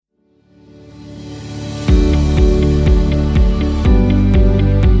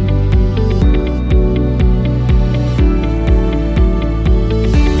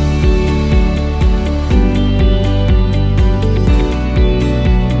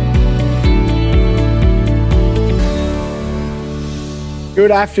Good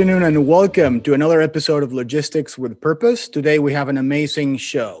afternoon and welcome to another episode of Logistics with Purpose. Today we have an amazing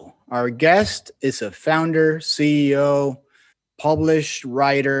show. Our guest is a founder, CEO, published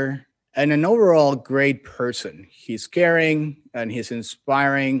writer, and an overall great person. He's caring and he's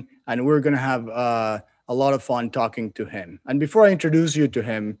inspiring, and we're going to have a lot of fun talking to him. And before I introduce you to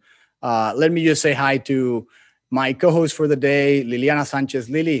him, let me just say hi to my co-host for the day, Liliana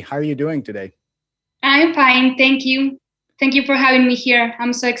Sanchez. Lily, how are you doing today? I'm fine. Thank you. Thank you for having me here.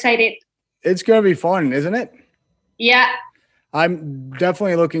 I'm so excited. It's going to be fun, isn't it? Yeah. I'm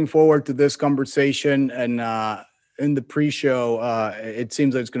definitely looking forward to this conversation. And in the pre-show, it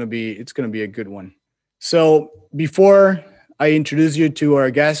seems like it's going to be a good one. So before I introduce you to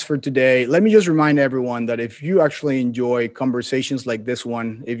our guest for today, let me just remind everyone that if you actually enjoy conversations like this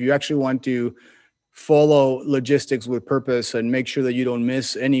one, if you actually want to follow Logistics with Purpose and make sure that you don't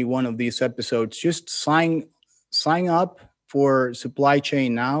miss any one of these episodes, just sign up for Supply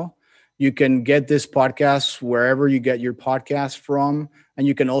Chain Now. You can get this podcast wherever you get your podcast from. And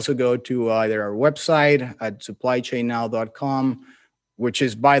you can also go to either our website at supplychainnow.com, which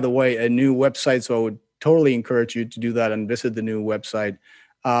is, by the way, a new website. So I would totally encourage you to do that and visit the new website.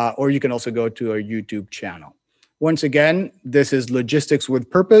 Or you can also go to our YouTube channel. Once again, this is Logistics with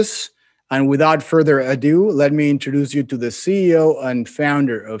Purpose. And without further ado, let me introduce you to the CEO and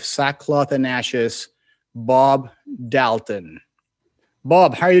founder of Sackcloth and Ashes, Bob Dalton.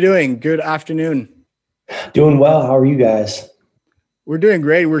 Bob, how are you doing? Good afternoon. Doing well. How are you guys? We're doing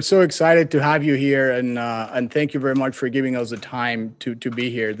great. We're so excited to have you here, and thank you very much for giving us the time to be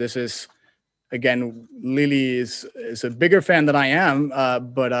here. This is, again, Lily is a bigger fan than I am,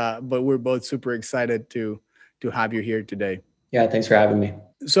 but we're both super excited to have you here today. Yeah, thanks for having me.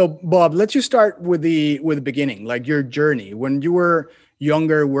 So, Bob, let's just start with the beginning, like your journey. When you were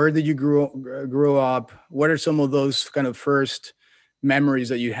younger, where did you grow up? What are some of those kind of first memories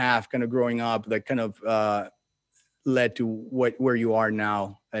that you have kind of growing up that kind of led to where you are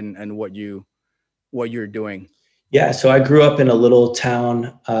now and what you're doing? Yeah, so I grew up in a little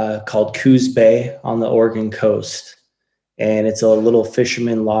town called Coos Bay on the Oregon coast, and it's a little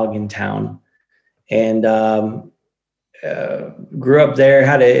fisherman logging town. And grew up there,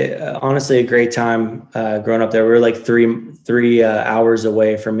 had honestly a great time growing up there. We were like three hours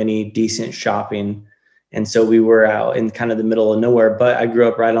away from any decent shopping. And so we were out in kind of the middle of nowhere, but I grew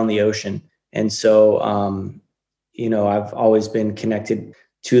up right on the ocean. And so, I've always been connected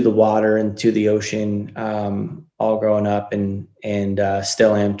to the water and to the ocean, all growing up and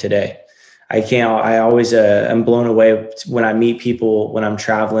still am today. I always am blown away when I meet people when I'm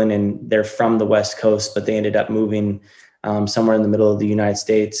traveling and they're from the West Coast, but they ended up moving somewhere in the middle of the United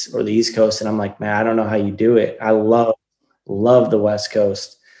States or the East Coast. And I'm like, man, I don't know how you do it. I love the West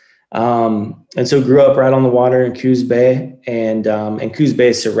Coast. And so grew up right on the water in Coos Bay, and Coos Bay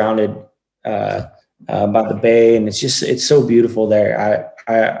is surrounded by the bay, and it's so beautiful there.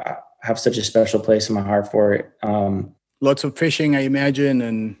 I have such a special place in my heart for it. Lots of fishing, I imagine,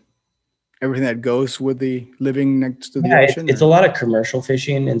 and everything that goes with the living next to the ocean. It's a lot of commercial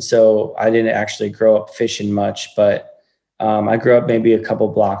fishing, and so I didn't actually grow up fishing much, but I grew up maybe a couple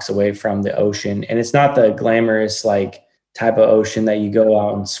blocks away from the ocean, and it's not the glamorous type of ocean that you go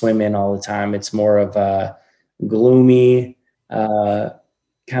out and swim in all the time. It's more of a gloomy, kind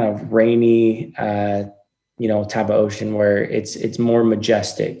of rainy, type of ocean where it's more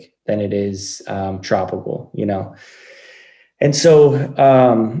majestic than it is tropical, And so,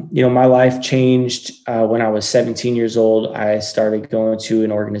 my life changed when I was 17 years old. I started going to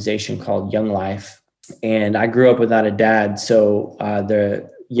an organization called Young Life, and I grew up without a dad. So the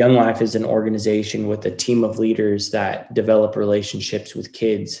Young Life is an organization with a team of leaders that develop relationships with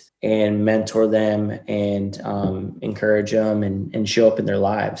kids and mentor them and encourage them and show up in their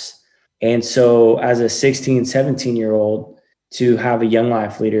lives. And so as a 16, 17-year-old, to have a Young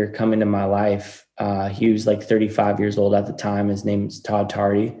Life leader come into my life, he was like 35 years old at the time. His name is Todd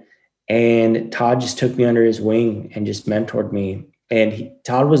Tardy. And Todd just took me under his wing and just mentored me. And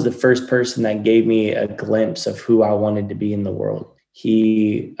Todd was the first person that gave me a glimpse of who I wanted to be in the world.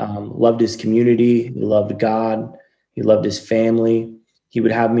 He loved his community. He loved God. He loved his family. He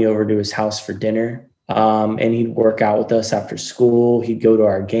would have me over to his house for dinner, and he'd work out with us after school. He'd go to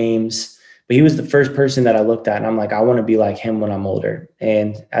our games. But he was the first person that I looked at, and I'm like, I want to be like him when I'm older.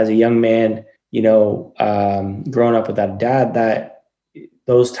 And as a young man, growing up without a dad, that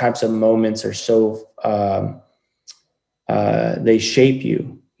those types of moments are so they shape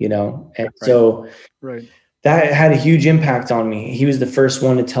you, and right. So. Right. That had a huge impact on me. He was the first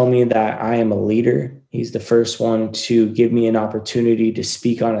one to tell me that I am a leader. He's the first one to give me an opportunity to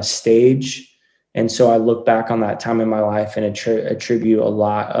speak on a stage And so I look back on that time in my life and attribute a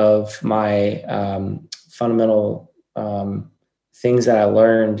lot of my fundamental things that I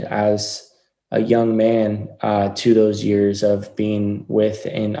learned as a young man to those years of being with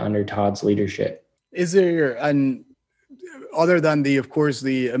and under Todd's leadership. Is there an other than of course,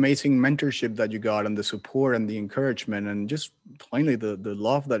 the amazing mentorship that you got and the support and the encouragement and just plainly the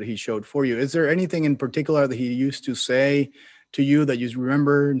love that he showed for you, is there anything in particular that he used to say to you that you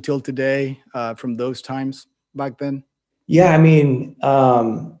remember until today from those times back then? Yeah, I mean,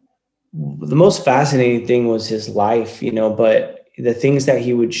 the most fascinating thing was his life, but the things that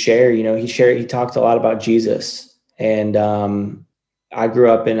he would share, he talked a lot about Jesus. And I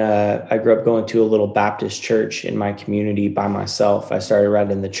grew up going to a little Baptist church in my community by myself. I started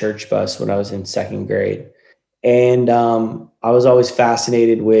riding the church bus when I was in second grade. And I was always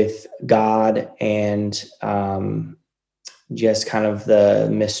fascinated with God and just kind of the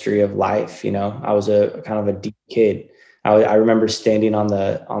mystery of life. I was a kind of a deep kid. I remember standing on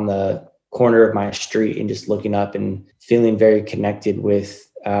the corner of my street and just looking up and feeling very connected with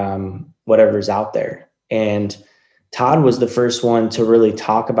whatever's out there. And Todd was the first one to really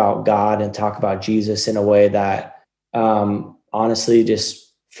talk about God and talk about Jesus in a way that honestly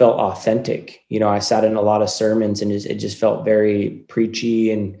just felt authentic. I sat in a lot of sermons and it just felt very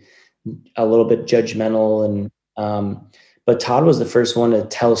preachy and a little bit judgmental. And but Todd was the first one to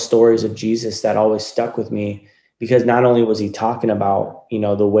tell stories of Jesus that always stuck with me, because not only was he talking about,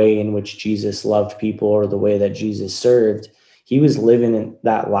 the way in which Jesus loved people or the way that Jesus served, he was living in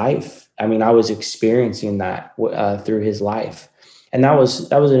that life. I mean, I was experiencing that through his life. And that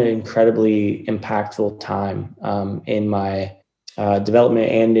was an incredibly impactful time in my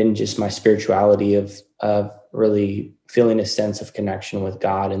development and in just my spirituality of really feeling a sense of connection with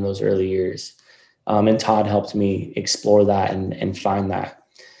God in those early years. And Todd helped me explore that and find that.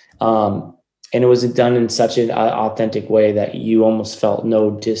 And it was done in such an authentic way that you almost felt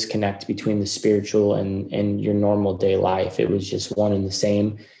no disconnect between the spiritual and your normal day life. It was just one and the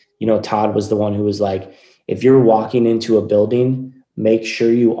same. Todd was the one who was like, if you're walking into a building, make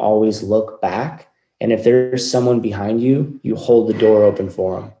sure you always look back. And if there's someone behind you, you hold the door open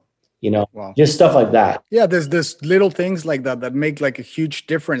for them. Wow. Just stuff like that. Yeah, there's little things like that make like a huge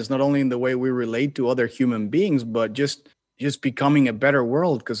difference, not only in the way we relate to other human beings, but just becoming a better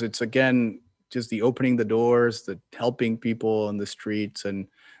world. Because it's, again, just the opening the doors, the helping people on the streets. And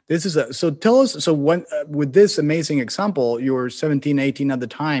this is so tell us, so when with this amazing example, you were 17, 18 at the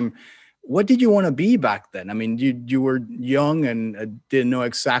time. What did you want to be back then? I mean, you were young and didn't know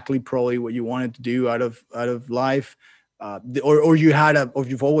exactly probably what you wanted to do out of life. Or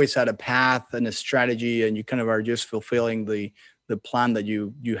you've always had a path and a strategy, and you kind of are just fulfilling the plan that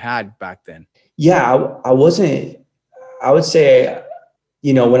you had back then. Yeah, I wasn't. I would say,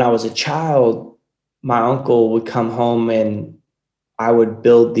 when I was a child, my uncle would come home and I would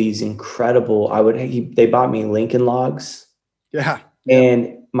build these incredible. They bought me Lincoln logs. Yeah.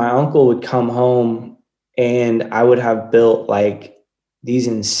 And my uncle would come home and I would have built like these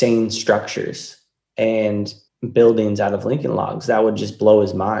insane structures and buildings out of Lincoln logs that would just blow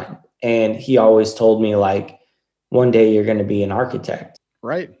his mind. And he always told me, like, one day you're going to be an architect.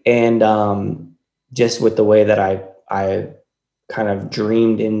 Right. And just with the way that I kind of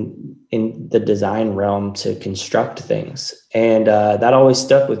dreamed in the design realm to construct things. And that always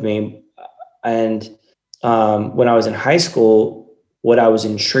stuck with me. And when I was in high school, what I was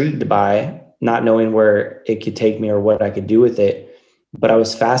intrigued by, not knowing where it could take me or what I could do with it, but I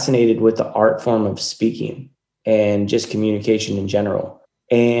was fascinated with the art form of speaking and just communication in general.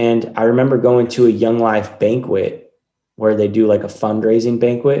 And I remember going to a Young Life banquet where they do like a fundraising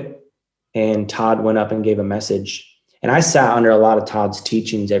banquet, and Todd went up and gave a message. And I sat under a lot of Todd's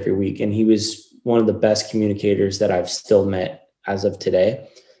teachings every week, and he was one of the best communicators that I've still met as of today.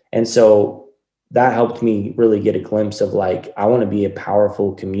 And so that helped me really get a glimpse of, like, I want to be a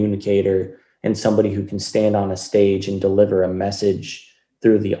powerful communicator and somebody who can stand on a stage and deliver a message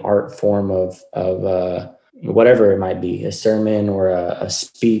through the art form of whatever it might be, a sermon or a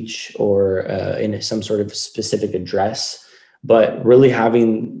speech or in some sort of specific address, but really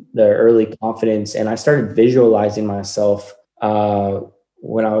having the early confidence. And I started visualizing myself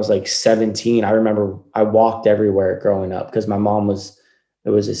when I was like 17. I remember I walked everywhere growing up because it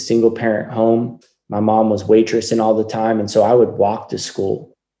was a single parent home. My mom was waitressing all the time. And so I would walk to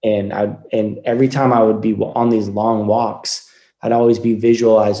school, and every time I would be on these long walks, I'd always be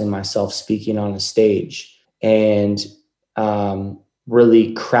visualizing myself speaking on a stage and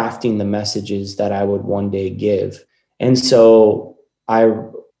really crafting the messages that I would one day give. And so I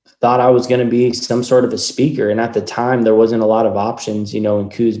thought I was going to be some sort of a speaker. And at the time, there wasn't a lot of options, in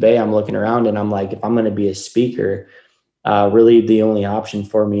Coos Bay. I'm looking around and I'm like, if I'm going to be a speaker, really the only option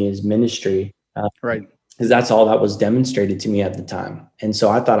for me is ministry. Right. Because that's all that was demonstrated to me at the time. And so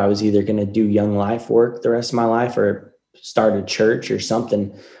I thought I was either going to do young life work the rest of my life or start a church or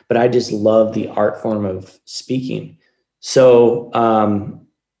something. But I just love the art form of speaking. So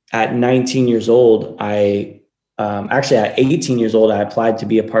at 19 years old, actually at 18 years old, I applied to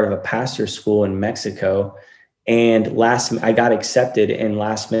be a part of a pastor's school in Mexico. And I got accepted, and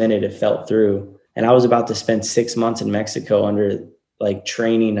last minute it fell through. And I was about to spend 6 months in Mexico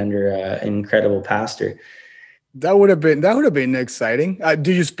training under an incredible pastor. That would have been exciting.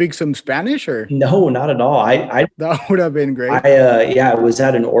 Do you speak some Spanish or? No, not at all. That would have been great. I was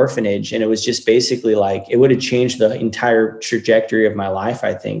at an orphanage, and it was just basically like, it would have changed the entire trajectory of my life.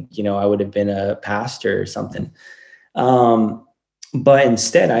 I think, I would have been a pastor or something. But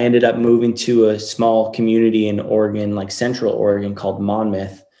instead I ended up moving to a small community in Oregon, like Central Oregon, called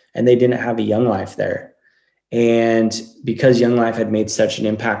Monmouth, and they didn't have a Young Life there. And because Young Life had made such an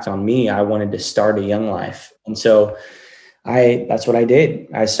impact on me, I wanted to start a Young Life. And so that's what I did.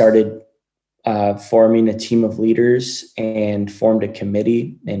 I started forming a team of leaders and formed a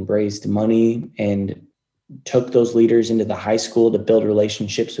committee and raised money and took those leaders into the high school to build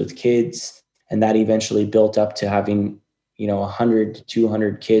relationships with kids. And that eventually built up to having, 100 to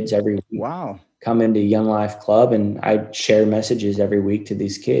 200 kids every week. Wow. Come into Young Life Club, and I'd share messages every week to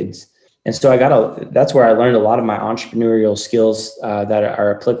these kids. And so that's where I learned a lot of my entrepreneurial skills that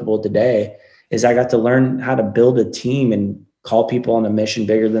are applicable today. Is I got to learn how to build a team and call people on a mission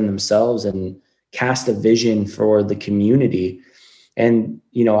bigger than themselves and cast a vision for the community. And,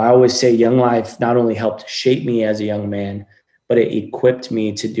 I always say Young Life not only helped shape me as a young man, but it equipped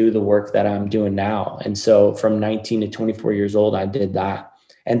me to do the work that I'm doing now. And so from 19 to 24 years old, I did that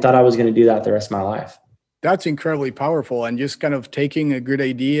and thought I was going to do that the rest of my life. That's incredibly powerful, and just kind of taking a good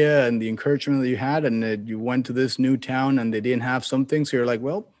idea and the encouragement that you had, and you went to this new town and they didn't have something. So you're like,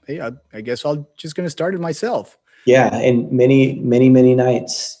 well, hey, I guess I'll just going to start it myself. Yeah. And many, many, many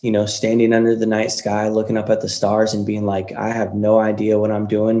nights, standing under the night sky, looking up at the stars and being like, I have no idea what I'm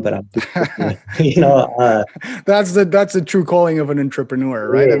doing, but I'm, that's the true calling of an entrepreneur,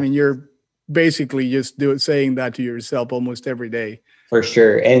 right? Yeah. I mean, you're basically just saying that to yourself almost every day. For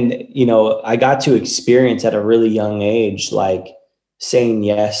sure. And, I got to experience at a really young age, like saying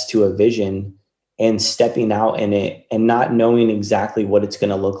yes to a vision and stepping out in it and not knowing exactly what it's going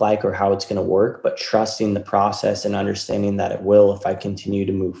to look like or how it's going to work, but trusting the process and understanding that it will if I continue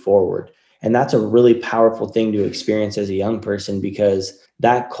to move forward. And that's a really powerful thing to experience as a young person, because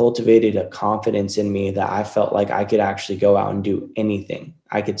that cultivated a confidence in me that I felt like I could actually go out and do anything.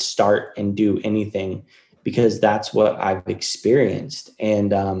 I could start and do anything, because that's what I've experienced.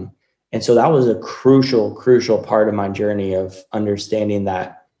 And so that was a crucial part of my journey of understanding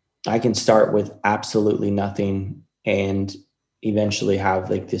that I can start with absolutely nothing and eventually have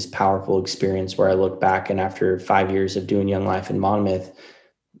like this powerful experience where I look back, and after 5 years of doing Young Life in Monmouth,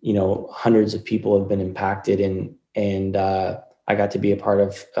 hundreds of people have been impacted, and I got to be a part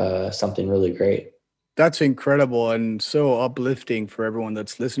of something really great. That's incredible and so uplifting for everyone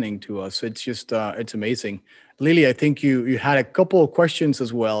that's listening to us. It's just, it's amazing. Lily, I think you had a couple of questions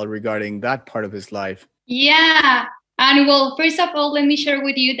as well regarding that part of his life. Yeah. And well, first of all, let me share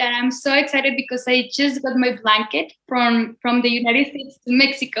with you that I'm so excited because I just got my blanket from the United States to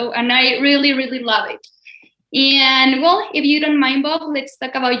Mexico, and I really, really love it. And well, if you don't mind, Bob, let's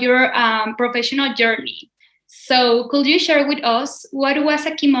talk about your professional journey. So could you share with us what was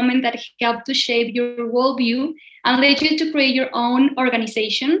a key moment that helped to shape your worldview and led you to create your own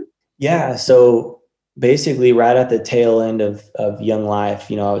organization? Yeah. So basically right at the tail end of Young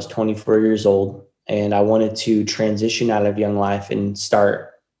Life, I was 24 years old and I wanted to transition out of Young Life and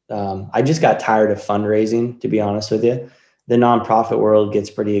start. I just got tired of fundraising, to be honest with you. The nonprofit world gets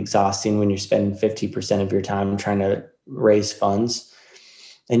pretty exhausting when you're spending 50% of your time trying to raise funds.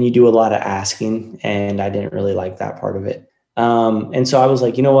 And you do a lot of asking, and I didn't really like that part of it. And so I was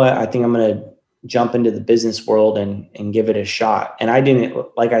like, you know what? I think I'm going to jump into the business world and give it a shot. And I didn't,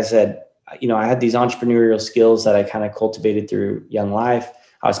 like I said, I had these entrepreneurial skills that I kind of cultivated through Young Life.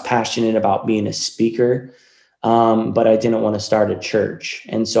 I was passionate about being a speaker, but I didn't want to start a church.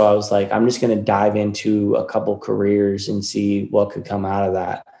 And so I was like, I'm just going to dive into a couple careers and see what could come out of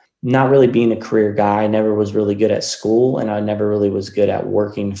that. Not really being a career guy. I never was really good at school, and I never really was good at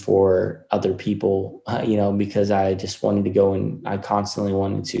working for other people, because I just wanted to go and I constantly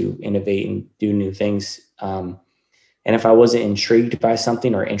wanted to innovate and do new things. And if I wasn't intrigued by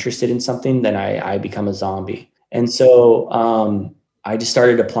something or interested in something, then I become a zombie. And so I just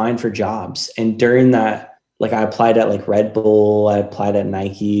started applying for jobs. And during that, like I applied at like Red Bull, I applied at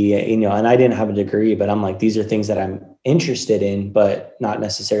Nike, you know, and I didn't have a degree, but I'm like, these are things that I'm interested in, but not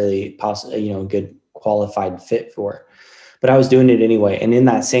necessarily possible, you know, a good qualified fit for. But I was doing it anyway. And in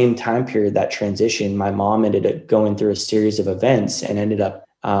that same time period, that transition, my mom ended up going through a series of events and ended up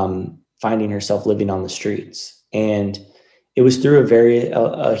finding herself living on the streets. And it was through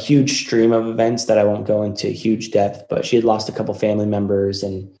a huge stream of events that I won't go into huge depth, but she had lost a couple family members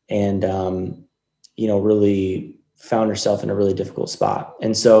and you know, really found herself in a really difficult spot.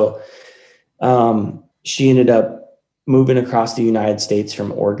 And so she ended up moving across the United States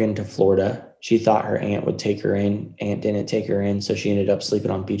from Oregon to Florida. She thought her aunt would take her in. Aunt didn't take her in. So she ended up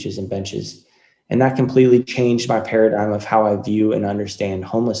sleeping on beaches and benches. And that completely changed my paradigm of how I view and understand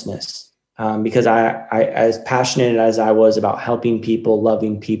homelessness. Because I, as passionate as I was about helping people,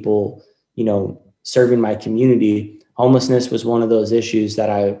 loving people, you know, serving my community, homelessness was one of those issues that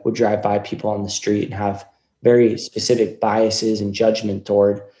I would drive by people on the street and have very specific biases and judgment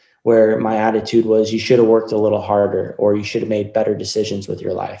toward, where my attitude was, you should have worked a little harder, or you should have made better decisions with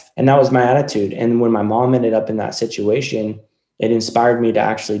your life. And that was my attitude. And when my mom ended up in that situation, it inspired me to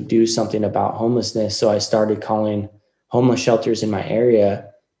actually do something about homelessness. So I started calling homeless shelters in my area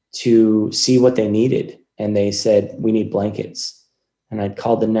to see what they needed. And they said, we need blankets. And I'd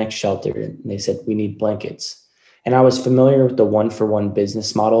called the next shelter and they said, we need blankets. And I was familiar with the 1-for-1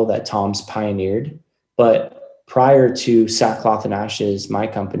 business model that Tom's pioneered. But prior to Sackcloth and Ashes, my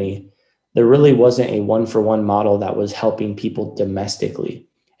company, there really wasn't a 1-for-1 model that was helping people domestically.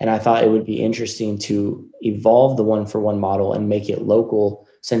 And I thought it would be interesting to evolve the 1-for-1 model and make it local,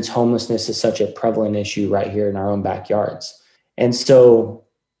 since homelessness is such a prevalent issue right here in our own backyards. And so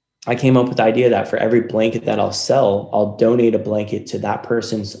I came up with the idea that for every blanket that I'll sell, I'll donate a blanket to that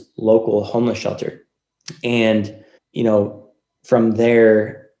person's local homeless shelter. And, you know, from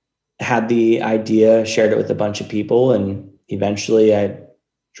there, had the idea, shared it with a bunch of people, and eventually I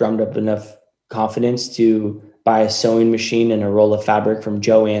drummed up enough confidence to buy a sewing machine and a roll of fabric from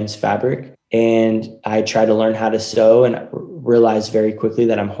Joann's Fabric. And I tried to learn how to sew and realized very quickly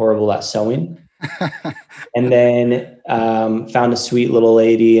that I'm horrible at sewing. And then found a sweet little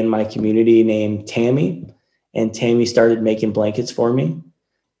lady in my community named Tammy, and Tammy started making blankets for me.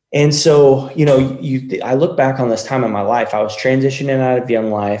 And so, you know, I look back on this time in my life. I was transitioning out of Young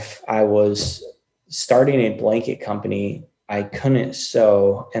Life. I was starting a blanket company. I couldn't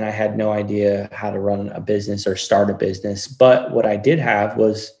sew, and I had no idea how to run a business or start a business. But what I did have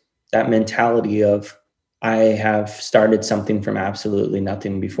was that mentality of, I have started something from absolutely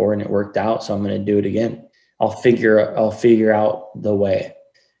nothing before and it worked out, so I'm going to do it again. I'll figure out the way.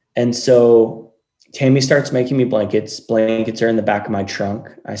 And so Tammy starts making me blankets. Blankets are in the back of my trunk.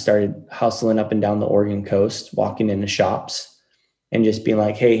 I started hustling up and down the Oregon coast, walking into shops and just being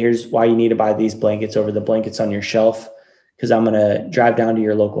like, hey, here's why you need to buy these blankets over the blankets on your shelf, because I'm going to drive down to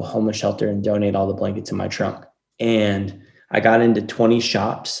your local homeless shelter and donate all the blankets in my trunk. And I got into 20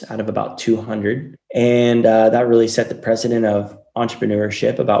 shops out of about 200. And that really set the precedent of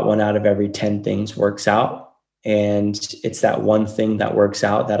entrepreneurship. About 1 out of every 10 things works out. And it's that one thing that works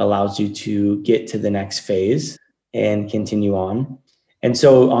out that allows you to get to the next phase and continue on. And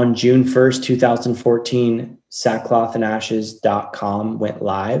so on June 1st, 2014, sackclothandashes.com went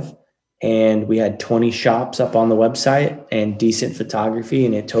live. And we had 20 shops up on the website and decent photography.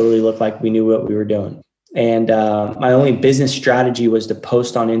 And it totally looked like we knew what we were doing. And my only business strategy was to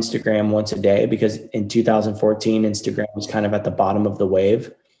post on Instagram once a day, because in 2014, Instagram was kind of at the bottom of the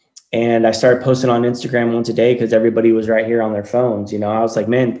wave. And I started posting on Instagram once a day because everybody was right here on their phones. You know, I was like,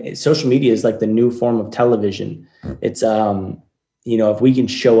 man, social media is like the new form of television. It's, you know, if we can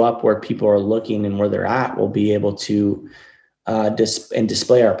show up where people are looking and where they're at, we'll be able to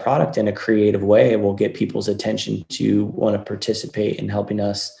display our product in a creative way. We'll get people's attention to want to participate in helping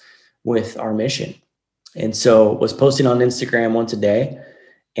us with our mission. And so was posting on Instagram once a day.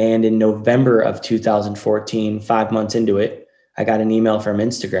 And in November of 2014, 5 months into it, I got an email from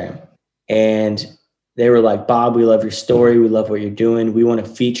Instagram, and they were like, Bob, we love your story. We love what you're doing. We want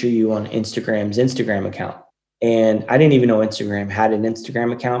to feature you on Instagram's Instagram account. And I didn't even know Instagram had an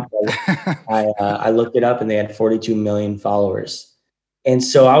Instagram account. But I looked it up and they had 42 million followers. And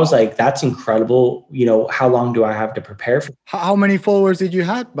so I was like, that's incredible. You know, how long do I have to prepare for? How many followers did you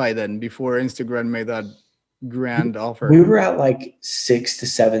have by then before Instagram made that grand offer? We were at like 6,000 to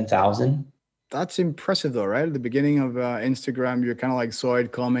 7,000. That's impressive though, right? At the beginning of Instagram, you kind of like saw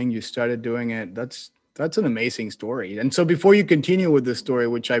it coming. You started doing it. That's an amazing story. And so before you continue with the story,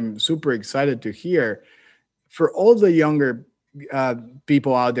 which I'm super excited to hear, for all the younger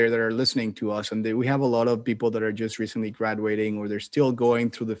people out there that are listening to us, and we have a lot of people that are just recently graduating, or they're still going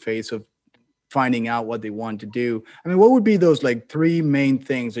through the phase of finding out what they want to do. I mean, what would be those like three main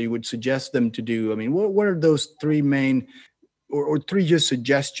things that you would suggest them to do? I mean, what are those three main or three just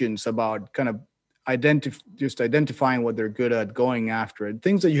suggestions about kind of identifying what they're good at, going after it,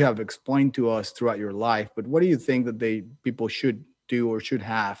 things that you have explained to us throughout your life, but what do you think that people should do or should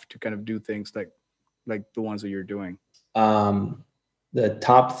have to kind of do things like the ones that you're doing? The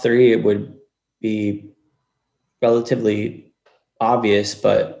top three would be relatively obvious,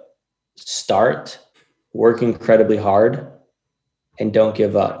 but start, work incredibly hard, and don't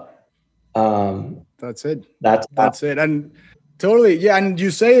give up. That's it. That's it. And totally. Yeah. And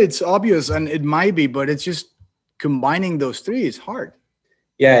you say it's obvious, and it might be, but it's just combining those three is hard.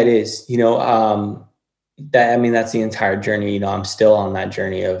 Yeah, it is. That's the entire journey. I'm still on that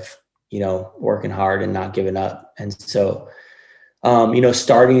journey of, working hard and not giving up. And so,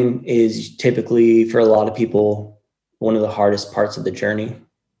 starting is typically for a lot of people, one of the hardest parts of the journey.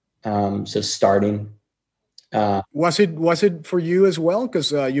 So starting. Was it for you as well?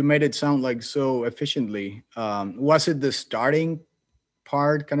 Because you made it sound like so efficiently. Was it the starting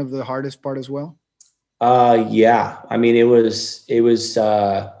part kind of the hardest part as well? Yeah. I mean, it was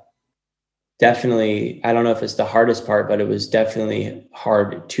definitely, I don't know if it's the hardest part, but it was definitely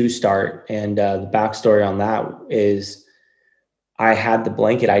hard to start. And the backstory on that is I had the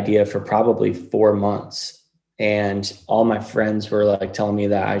blanket idea for probably 4 months, and all my friends were like telling me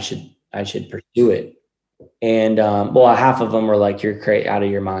that I should pursue it. And half of them were like, you're crazy, out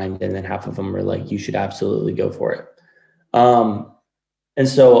of your mind. And then half of them were like, you should absolutely go for it. And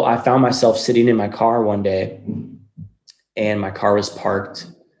so I found myself sitting in my car one day, and my car was parked.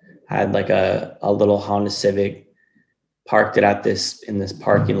 I had like a little Honda Civic, parked it in this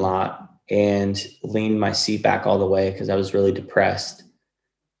parking lot, and leaned my seat back all the way because I was really depressed.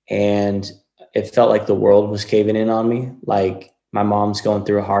 And it felt like the world was caving in on me. Like, my mom's going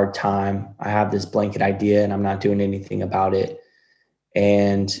through a hard time. I have this blanket idea and I'm not doing anything about it.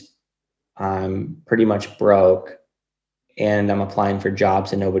 And I'm pretty much broke, and I'm applying for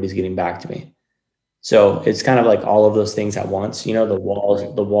jobs and nobody's getting back to me. So it's kind of like all of those things at once, the walls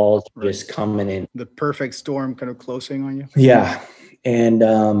Right. Just coming in. The perfect storm kind of closing on you. Yeah. And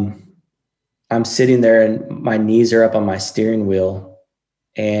I'm sitting there and my knees are up on my steering wheel,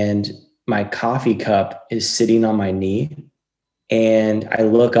 and my coffee cup is sitting on my knee. And I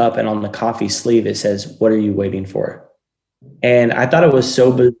look up, and on the coffee sleeve, it says, "What are you waiting for?" And I thought it was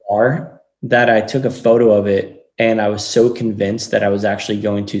so bizarre that I took a photo of it. And I was so convinced that I was actually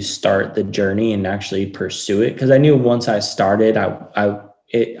going to start the journey and actually pursue it, because I knew once I started, I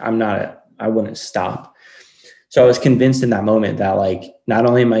wouldn't stop. So I was convinced in that moment that, like, not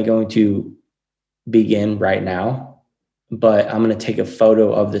only am I going to begin right now, but I'm going to take a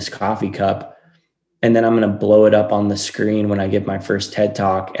photo of this coffee cup, and then I'm going to blow it up on the screen when I give my first TED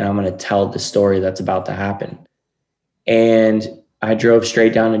Talk, and I'm going to tell the story that's about to happen. And I drove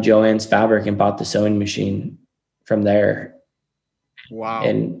straight down to Joann's Fabric and bought the sewing machine from there. Wow.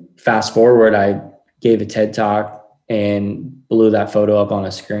 And fast forward, I gave a TED Talk and blew that photo up on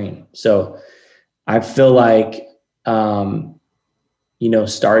a screen. So I feel like,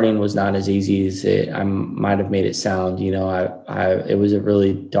 starting was not as easy as I might have made it sound. It was a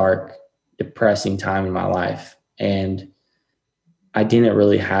really dark, depressing time in my life, and I didn't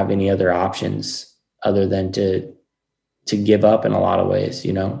really have any other options other than to give up in a lot of ways,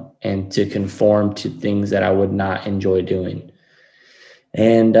 and to conform to things that I would not enjoy doing.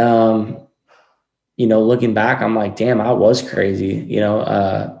 And, looking back, I'm like, damn, I was crazy.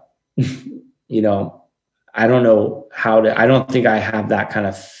 I don't know I don't think I have that kind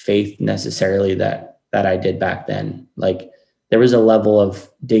of faith necessarily that I did back then. Like, there was a level of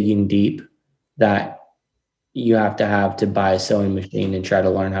digging deep that you have to buy a sewing machine and try to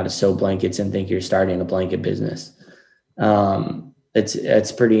learn how to sew blankets and think you're starting a blanket business.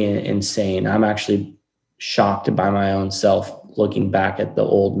 It's pretty insane. I'm actually shocked by my own self looking back at the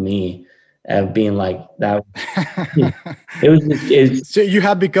old me of being like that. So you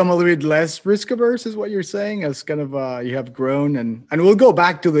have become a little bit less risk averse, is what you're saying, as kind of you have grown, and we'll go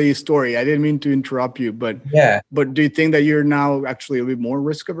back to the story. I didn't mean to interrupt you, but yeah. But do you think that you're now actually a bit more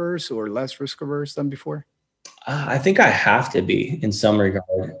risk averse or less risk averse than before? I think I have to be in some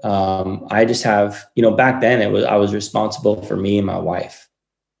regard. I just have, back then I was responsible for me and my wife.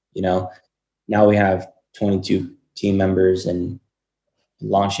 Now we have 22 team members and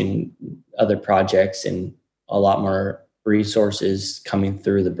launching other projects and a lot more resources coming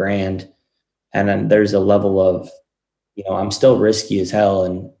through the brand. And then there's a level of, I'm still risky as hell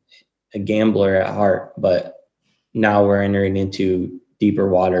and a gambler at heart, but now we're entering into deeper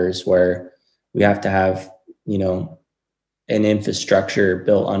waters where we have to have, you know, an infrastructure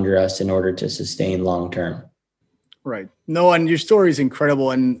built under us in order to sustain long term. Right. No, and your story is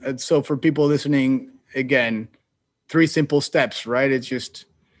incredible. And so for people listening, again, 3 simple steps, right? It's just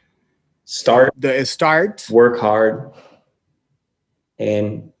start, work hard,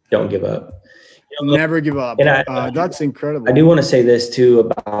 and don't give up. Never give up. And that's incredible. I do want to say this too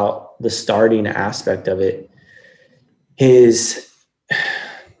about the starting aspect of it, is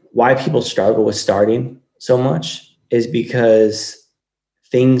why people struggle with starting so much is because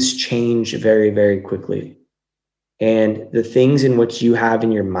things change very, very quickly. And the things in which you have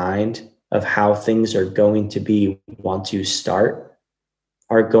in your mind of how things are going to be once you start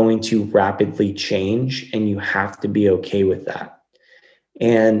are going to rapidly change, and you have to be okay with that.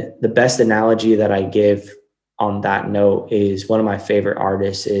 And the best analogy that I give on that note is one of my favorite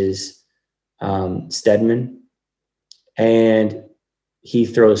artists is Stedman, and he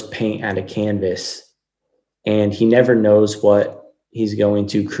throws paint at a canvas and he never knows what he's going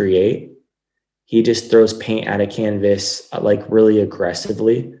to create. He just throws paint at a canvas like really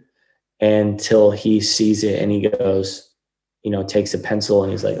aggressively until he sees it and he goes, you know, takes a pencil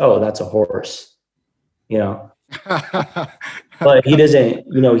and he's like, oh, that's a horse, you know. But he doesn't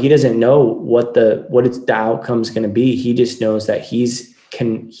know what the outcome's going to be. He just knows that he is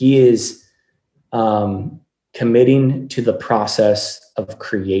committing to the process of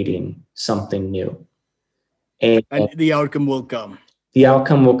creating something new. And the outcome will come. The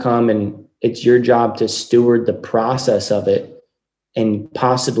outcome will come, and it's your job to steward the process of it and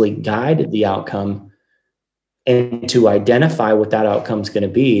possibly guide the outcome and to identify what that outcome is going to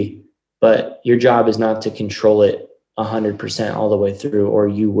be. But your job is not to control it 100% all the way through, or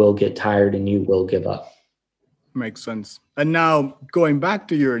you will get tired and you will give up. Makes sense. And now going back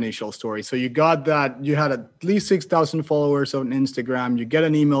to your initial story. So you got that, you had at least 6,000 followers on Instagram. You get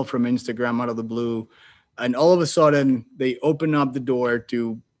an email from Instagram out of the blue, and all of a sudden they open up the door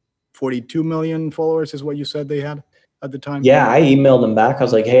to 42 million followers is what you said they had at the time? Yeah, I emailed them back. I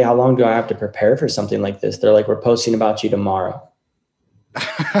was like, hey, how long do I have to prepare for something like this? They're like, we're posting about you tomorrow.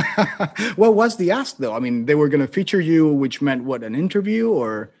 What was the ask though? I mean, they were going to feature you, which meant what, an interview,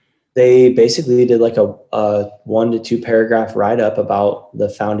 or? They basically did like a 1 to 2 paragraph write-up about the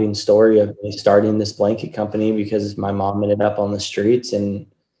founding story of me starting this blanket company because my mom ended up on the streets. And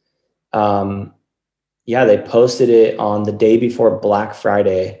yeah, they posted it on the day before Black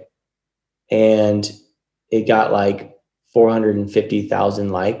Friday, and it got like 450,000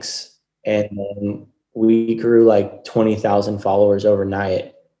 likes. And then we grew like 20,000 followers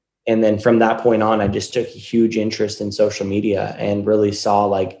overnight. And then from that point on, I just took a huge interest in social media and really saw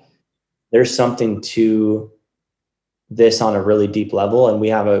like there's something to this on a really deep level. And we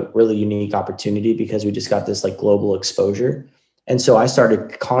have a really unique opportunity because we just got this like global exposure. And so I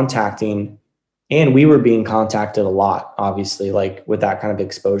started contacting, and we were being contacted a lot, obviously, like with that kind of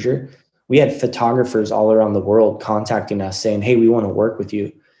exposure. We had photographers all around the world contacting us saying, hey, we want to work with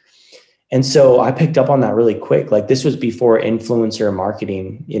you. And so I picked up on that really quick. Like this was before influencer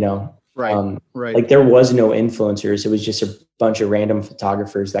marketing, you know, right. Like there was no influencers. It was just a bunch of random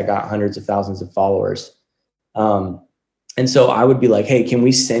photographers that got hundreds of thousands of followers. And so I would be like, hey, can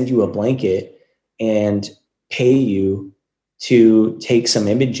we send you a blanket and pay you to take some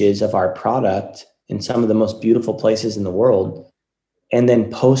images of our product in some of the most beautiful places in the world, and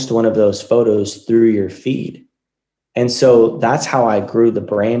then post one of those photos through your feed? And so that's how I grew the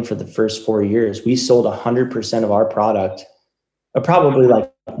brand for the first 4 years. We sold 100% of our product, probably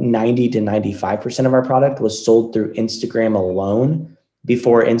like 90 to 95% of our product was sold through Instagram alone.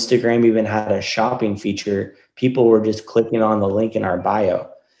 Before Instagram even had a shopping feature, people were just clicking on the link in our bio,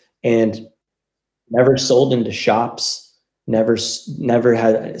 and never sold into shops, never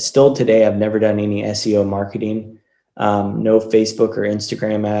had, still today, I've never done any SEO marketing, no Facebook or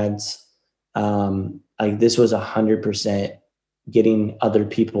Instagram ads. Like this was 100% getting other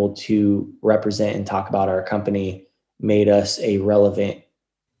people to represent and talk about our company made us a relevant,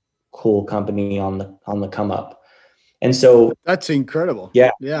 cool company on the come up. And so that's incredible.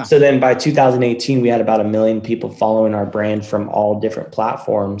 Yeah. So then by 2018, we had about 1 million people following our brand from all different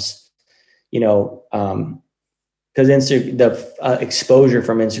platforms, you know, because the exposure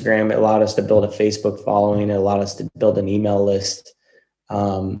from Instagram, it allowed us to build a Facebook following. It allowed us to build an email list.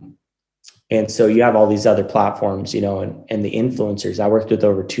 And so you have all these other platforms, you know, and the influencers. I worked with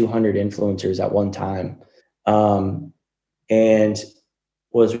over 200 influencers at one time, and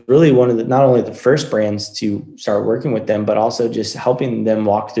was really one of the, not only the first brands to start working with them, but also just helping them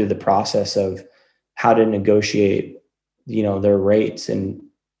walk through the process of how to negotiate, you know, their rates and,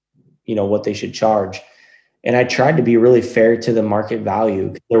 you know, what they should charge. And I tried to be really fair to the market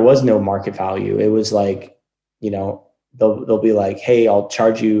value. There was no market value. It was like, they'll be like, hey, I'll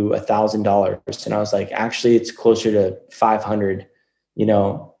charge you $1,000. And I was like, actually, it's closer to 500,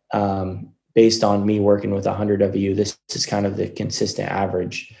 based on me working with 100 of you. This is kind of the consistent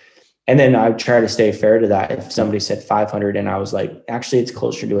average. And then I would try to stay fair to that. If somebody said 500 and I was like, actually, it's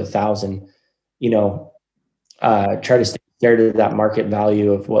closer to 1,000, try to stay fair to that market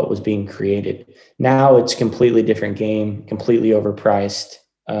value of what was being created. Now it's completely different game, completely overpriced,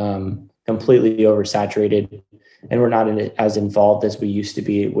 completely oversaturated. And we're not as involved as we used to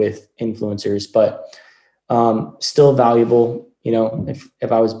be with influencers, but still valuable.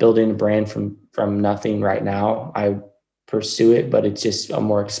 If I was building a brand from nothing right now, I would pursue it, but it's just a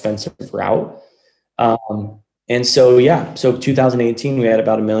more expensive route. And so 2018, we had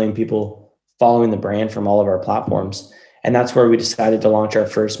about 1 million people following the brand from all of our platforms. And that's where we decided to launch our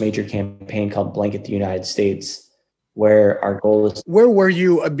first major campaign called Blanket the United States, where our goal is. Where were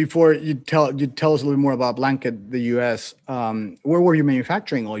you before you tell us a little bit more about Blanket the US? Where were you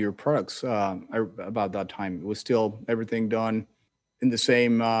manufacturing all your products about that time? It was still everything done in the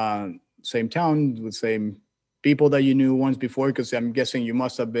same town with same people that you knew once before? Because I'm guessing you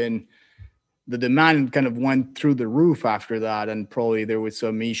must have been, the demand kind of went through the roof after that, and probably there was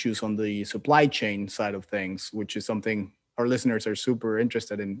some issues on the supply chain side of things, which is something our listeners are super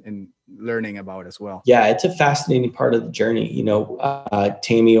interested in learning about as well. Yeah, it's a fascinating part of the journey.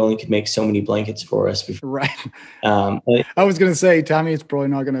 Tammy only could make so many blankets for us before. Right. I was going to say, Tammy is probably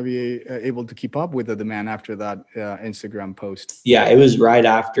not going to be able to keep up with the demand after that Instagram post. Yeah, it was right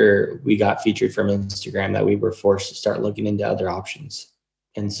after we got featured from Instagram that we were forced to start looking into other options.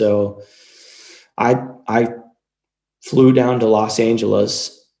 And so I flew down to Los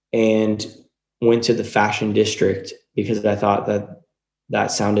Angeles and went to the fashion district because I thought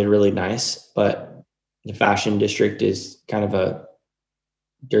that sounded really nice, but the fashion district is kind of a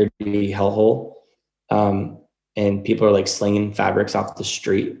dirty hellhole. And people are like slinging fabrics off the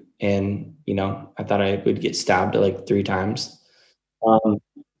street. And, I thought I would get stabbed like 3 times.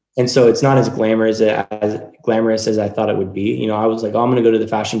 And so it's not as glamorous as I thought it would be. I was like, I'm going to go to the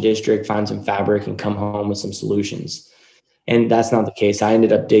fashion district, find some fabric and come home with some solutions. And that's not the case. I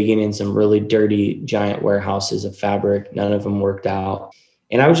ended up digging in some really dirty, giant warehouses of fabric. None of them worked out.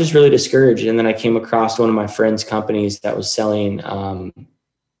 And I was just really discouraged. And then I came across one of my friend's companies that was selling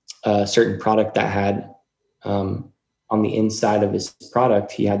a certain product that had on the inside of his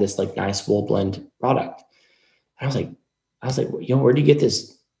product, he had this like nice wool blend product. And I was like, where do you get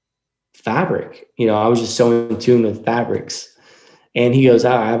this fabric? I was just so in tune with fabrics. And he goes,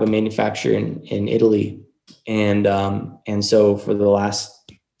 I have a manufacturer in Italy. And so for the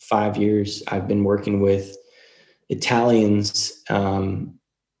last 5 years, I've been working with Italians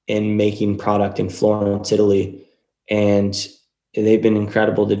in making product in Florence, Italy. And they've been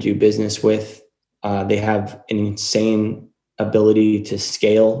incredible to do business with. They have an insane ability to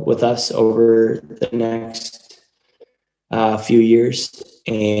scale with us over the next few years.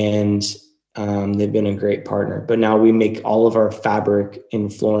 And they've been a great partner. But now we make all of our fabric in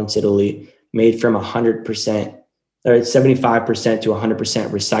Florence, Italy, made from 100% or 75% to 100%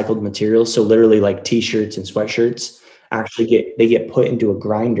 recycled materials. So literally like t-shirts and sweatshirts actually get put into a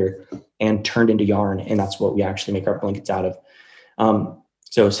grinder and turned into yarn. And that's what we actually make our blankets out of.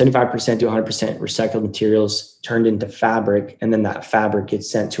 So 75% to 100% recycled materials turned into fabric. And then that fabric gets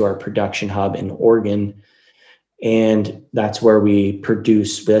sent to our production hub in Oregon. And that's where we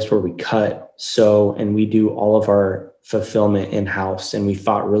produce, that's where we cut, sew, and we do all of our fulfillment in-house. And we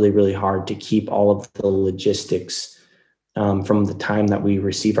fought really, really hard to keep all of the logistics from the time that we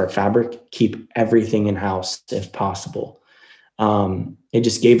receive our fabric, keep everything in-house if possible. It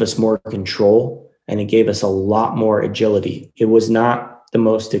just gave us more control and it gave us a lot more agility. It was not the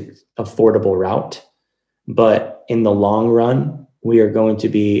most affordable route, but in the long run, we are going to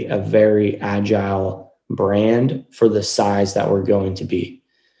be a very agile brand for the size that we're going to be.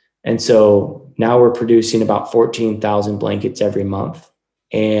 And so now we're producing about 14,000 blankets every month.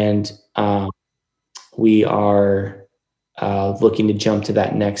 And we are looking to jump to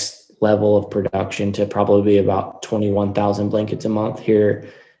that next level of production to probably about 21,000 blankets a month here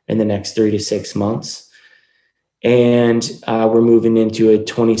in the next 3 to 6 months. And we're moving into a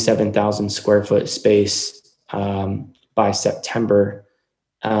 27,000 square foot space by September.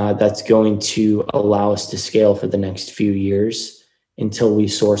 That's going to allow us to scale for the next few years until we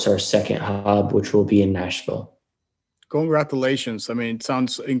source our second hub, which will be in Nashville. Congratulations. I mean, it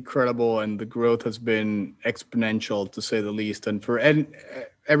sounds incredible, and the growth has been exponential, to say the least. And for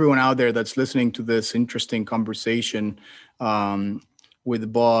everyone out there that's listening to this interesting conversation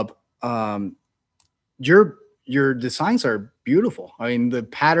with Bob, your designs are beautiful. I mean, the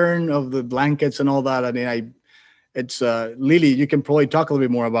pattern of the blankets and all that. I mean, it's Lily, you can probably talk a little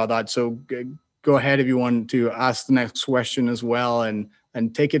bit more about that. So go ahead if you want to ask the next question as well, and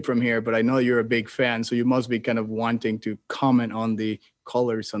take it from here. But I know you're a big fan, so you must be kind of wanting to comment on the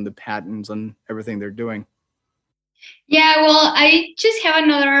colors and the patterns and everything they're doing. Yeah, well, I just have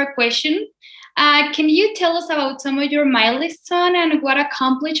another question. Can you tell us about some of your milestones and what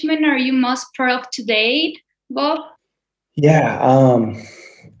accomplishment are you most proud of to date, Bob? Yeah,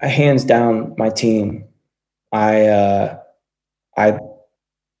 hands down, my team. I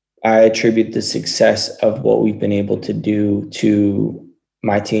I attribute the success of what we've been able to do to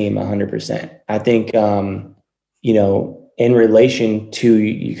my team 100%. I think, in relation to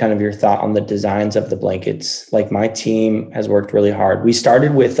you, kind of your thought on the designs of the blankets, like my team has worked really hard. We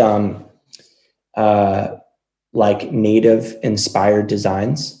started with like native inspired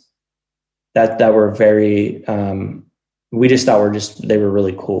designs that were very, we just thought they were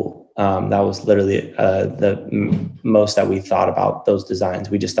really cool. That was literally the most that we thought about those designs.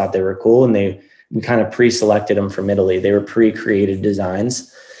 We just thought they were cool, and we kind of pre-selected them from Italy. They were pre-created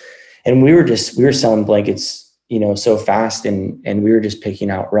designs, and we were selling blankets, so fast, and we were just picking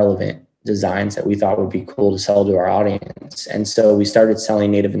out relevant designs that we thought would be cool to sell to our audience. And so we started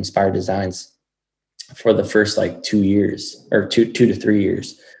selling native inspired designs for the first like 2 years, or 2 to 3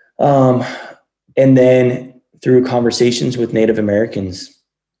 years. And then through conversations with Native Americans,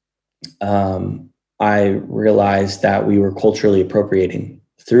 I realized that we were culturally appropriating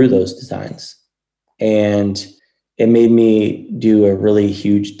through those designs. And it made me do a really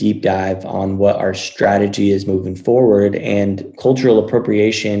huge deep dive on what our strategy is moving forward. And cultural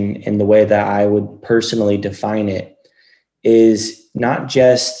appropriation, in the way that I would personally define it, is not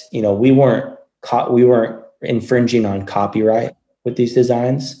just, we weren't infringing on copyright with these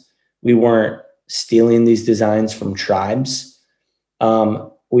designs. We weren't stealing these designs from tribes.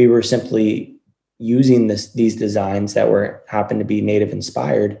 We were simply using these designs that happened to be native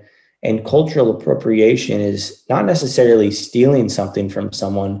inspired. And cultural appropriation is not necessarily stealing something from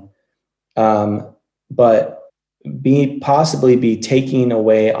someone, but possibly be taking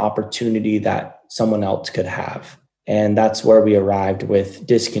away opportunity that someone else could have. And that's where we arrived with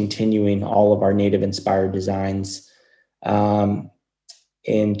discontinuing all of our native inspired designs in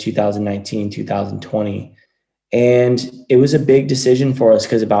 2019, 2020. And it was a big decision for us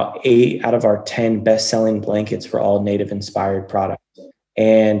because about 8 out of our 10 best-selling blankets were all native inspired products.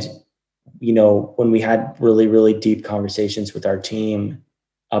 And, when we had really, really deep conversations with our team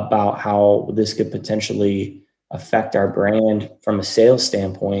about how this could potentially affect our brand from a sales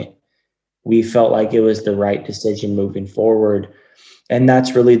standpoint, we felt like it was the right decision moving forward. And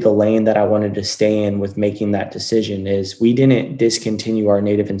that's really the lane that I wanted to stay in with making that decision. Is we didn't discontinue our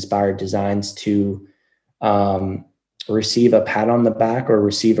native inspired designs to receive a pat on the back or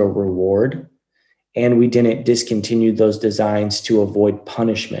receive a reward. And we didn't discontinue those designs to avoid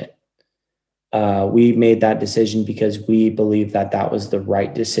punishment. We made that decision because we believed that was the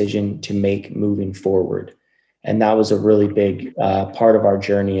right decision to make moving forward. And that was a really big part of our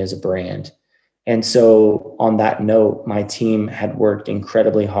journey as a brand. And so on that note, my team had worked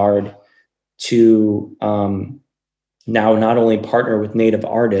incredibly hard to now not only partner with native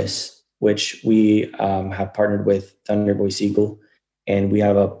artists, which we have partnered with Thunderboy Seagull, and we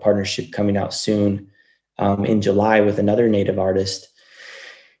have a partnership coming out soon in July with another native artist.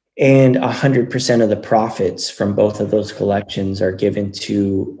 And 100% of the profits from both of those collections are given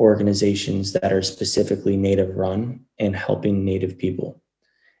to organizations that are specifically native run and helping native people.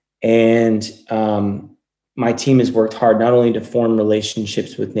 And my team has worked hard not only to form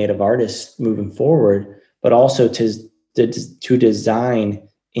relationships with native artists moving forward, but also to design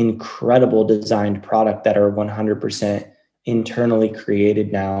incredible designed product that are 100% internally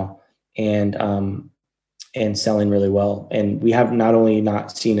created now and selling really well. And we have not only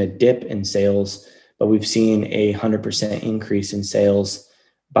not seen a dip in sales, but we've seen 100% increase in sales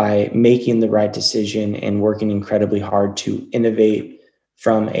by making the right decision and working incredibly hard to innovate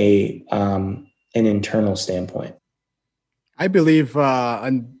from an internal standpoint. I believe,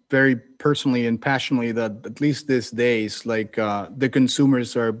 and very personally and passionately, that at least these days, like the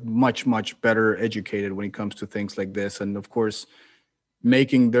consumers are much, much better educated when it comes to things like this. And of course,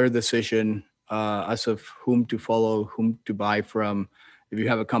 making their decision as of whom to follow, whom to buy from. If you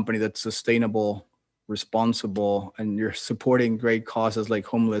have a company that's sustainable, responsible, and you're supporting great causes like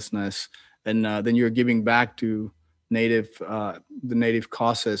homelessness, and then you're giving back to the native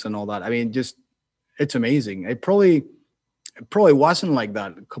causes and all that. I mean, just it's amazing. It probably wasn't like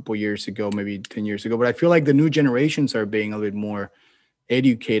that a couple years ago, maybe 10 years ago, but I feel like the new generations are being a little bit more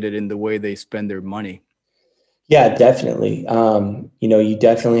educated in the way they spend their money. Yeah, definitely. You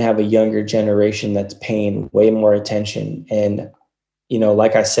definitely have a younger generation that's paying way more attention. And,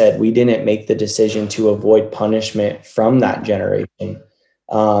 like I said, we didn't make the decision to avoid punishment from that generation,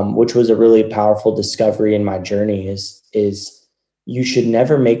 which was a really powerful discovery in my journey is you should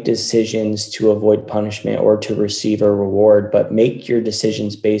never make decisions to avoid punishment or to receive a reward, but make your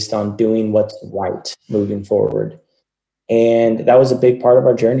decisions based on doing what's right moving forward. And that was a big part of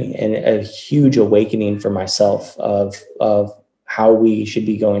our journey and a huge awakening for myself of how we should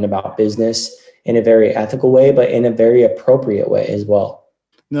be going about business in a very ethical way, but in a very appropriate way as well.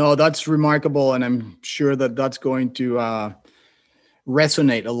 No, that's remarkable, and I'm sure that that's going to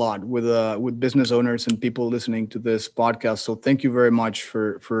resonate a lot with business owners and people listening to this podcast. So thank you very much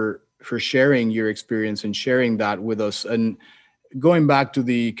for sharing your experience and sharing that with us. And going back to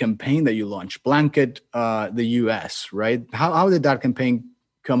the campaign that you launched, Blanket the US, right? How did that campaign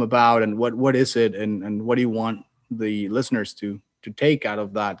come about, and what is it, and what do you want the listeners to take out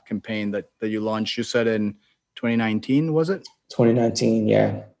of that campaign that you launched? You said in 2019, was it? 2019,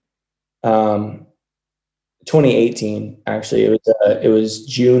 yeah. 2018, actually. It was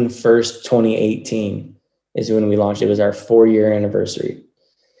June 1st, 2018 is when we launched. It was our 4-year anniversary.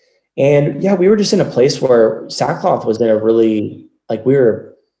 And yeah, we were just in a place where Sackcloth was in a really, like, we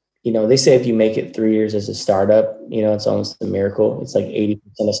were, they say if you make it 3 years as a startup, it's almost a miracle. It's like 80%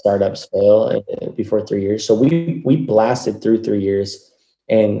 of startups fail before 3 years. So we blasted through 3 years,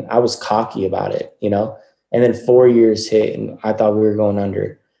 and I was cocky about it, and then 4 years hit and I thought we were going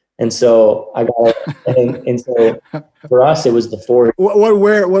under. And so I got, and so for us, it was the 4. What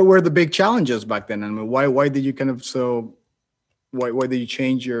were the big challenges back then? I mean, why did you why did you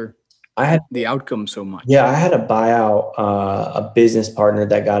change the outcome so much? Yeah, I had to buy out a business partner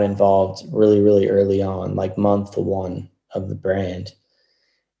that got involved really, really early on, like month 1 of the brand.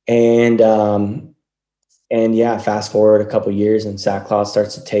 And yeah, fast forward a couple of years and Sackcloth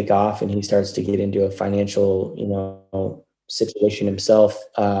starts to take off and he starts to get into a financial, situation himself.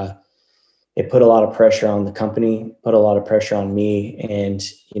 It put a lot of pressure on the company, put a lot of pressure on me. And,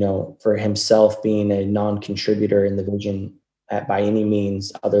 for himself being a non-contributor in the vision by any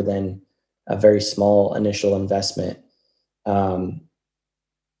means other than a very small initial investment,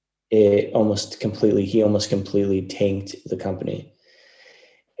 he almost completely tanked the company.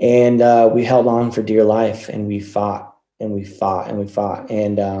 And we held on for dear life, and we fought and we fought and we fought.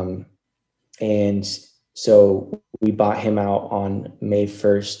 And so we bought him out on May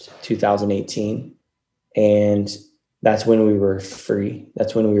 1st, 2018. And that's when we were free.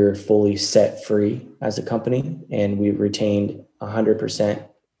 That's when we were fully set free as a company, and we retained 100%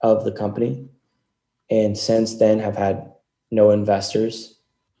 of the company. And since then have had no investors.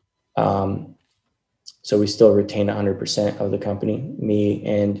 So we still retain 100% of the company, me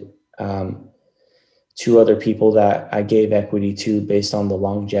and 2 other people that I gave equity to based on the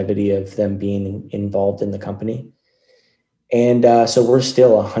longevity of them being involved in the company. And so we're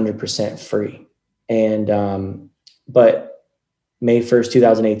still 100% free. And but May 1st,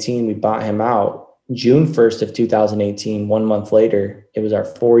 2018, we bought him out. June 1st of 2018, 1 month later, it was our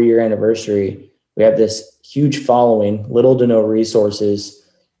 4-year anniversary. We have this huge following, little to no resources.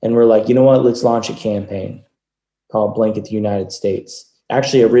 And we're like, you know what, let's launch a campaign called Blanket the United States.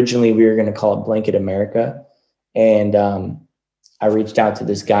 Actually, originally we were going to call it Blanket America. And I reached out to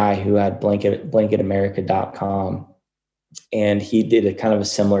this guy who had blanketamerica.com. And he did a kind of a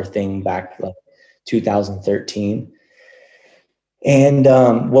similar thing back like 2013. And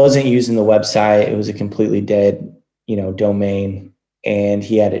wasn't using the website. It was a completely dead, domain. And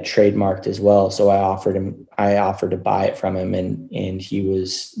he had it trademarked as well. So I offered to buy it from him, and he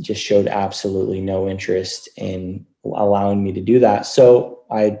just showed absolutely no interest in allowing me to do that. So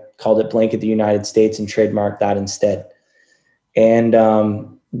I called it Blanket the United States and trademarked that instead. And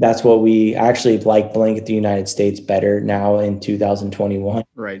that's what we actually like, Blanket the United States better now in 2021.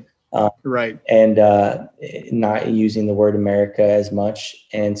 Right. Right. And not using the word America as much.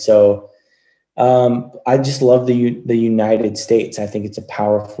 And so I just love the United States. I think it's a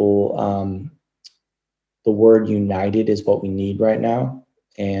powerful, the word united is what we need right now.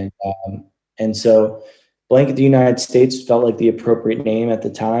 And so Blanket the United States felt like the appropriate name at the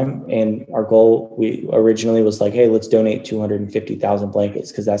time. And our goal, we originally was like, hey, let's donate 250,000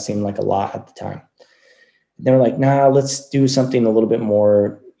 blankets, because that seemed like a lot at the time. And they were like, nah, let's do something a little bit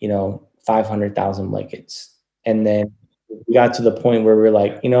more, 500,000 blankets. And then we got to the point where we were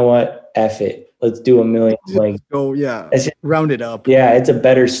like, you know what, F it. Let's do 1 million blankets. Oh yeah, round it up. Yeah, it's a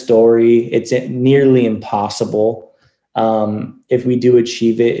better story. It's nearly impossible. If we do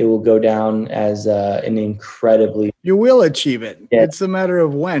achieve it, it will go down as an incredibly... You will achieve it. Yeah. It's a matter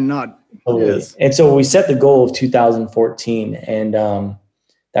of when, not Totally. Yes. And so we set the goal of 2014, and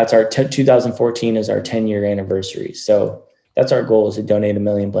that's our 2014 is our 10-year anniversary. So that's our goal, is to donate 1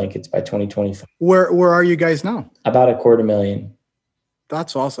 million blankets by 2025. Where are you guys now? About 250,000.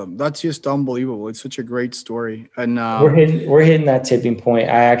 That's awesome. That's just unbelievable. It's such a great story. And We're hitting that tipping point.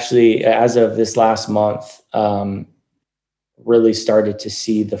 I actually, as of this last month, really started to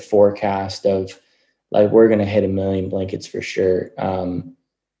see the forecast of, like, we're going to hit 1 million blankets for sure.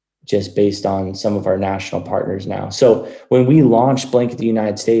 Just based on some of our national partners now. So when we launched Blanket the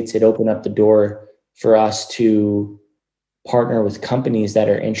United States, it opened up the door for us to partner with companies that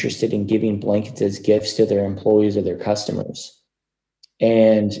are interested in giving blankets as gifts to their employees or their customers.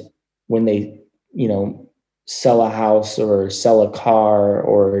 And when they, sell a house or sell a car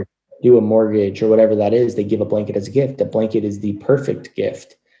or do a mortgage or whatever that is, they give a blanket as a gift. The blanket is the perfect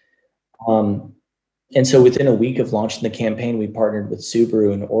gift. And so within a week of launching the campaign, we partnered with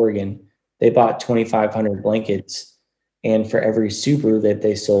Subaru in Oregon. They bought 2,500 blankets, and for every Subaru that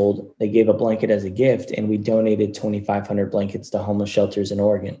they sold, they gave a blanket as a gift, and we donated 2,500 blankets to homeless shelters in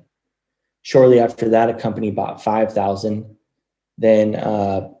Oregon. Shortly after that, a company bought 5,000. Then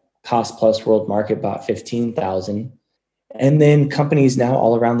Cost Plus World Market bought 15,000. And then companies now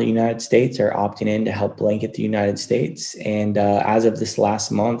all around the United States are opting in to help blanket the United States. And as of this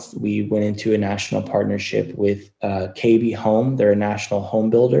last month, we went into a national partnership with KB Home. They're a national home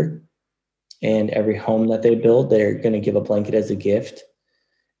builder. And every home that they build, they're going to give a blanket as a gift.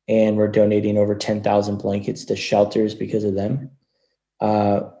 And we're donating over 10,000 blankets to shelters because of them.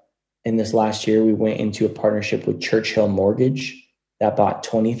 In this last year, we went into a partnership with Churchill Mortgage that bought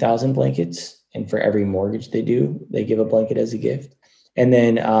 20,000 blankets. And for every mortgage they do, they give a blanket as a gift. And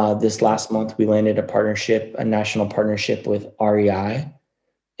then this last month, we landed a national partnership with REI.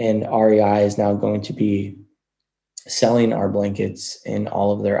 And REI is now going to be selling our blankets in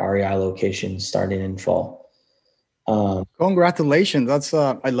all of their REI locations starting in fall. Congratulations. That's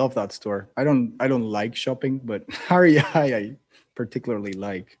I love that store. I don't like shopping, but REI I particularly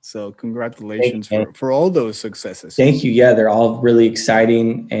like. So congratulations for all those successes. Thank you. Yeah, they're all really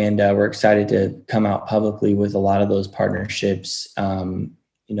exciting, and we're excited to come out publicly with a lot of those partnerships,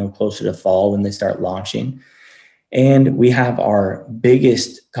 closer to fall when they start launching. And we have our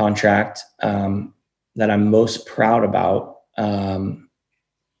biggest contract that I'm most proud about.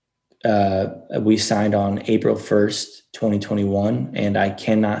 We signed on April 1st, 2021, and I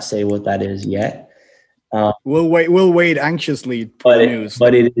cannot say what that is yet. We'll wait anxiously for the news.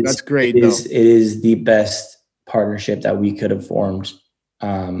 But it is, that's great. It is the best partnership that we could have formed,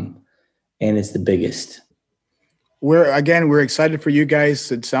 and it's the biggest. We're excited for you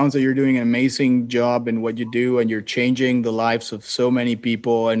guys. It sounds like you're doing an amazing job in what you do, and you're changing the lives of so many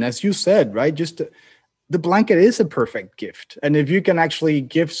people. And as you said, right, just the blanket is a perfect gift. And if you can actually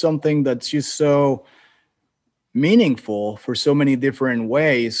give something that's just so meaningful for so many different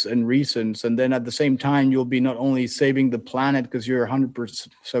ways and reasons, and then at the same time you'll be not only saving the planet because you're 100%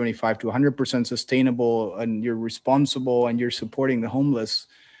 75 to 100% sustainable, and you're responsible, and you're supporting the homeless,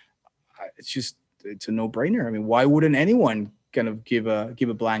 it's a no-brainer. I mean, why wouldn't anyone kind of give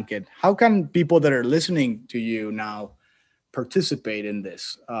a blanket? How can people that are listening to you now participate in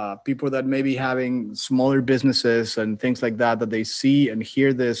this? People that may be having smaller businesses and things like that they see and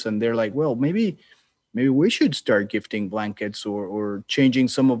hear this, and they're like, well, maybe we should start gifting blankets or changing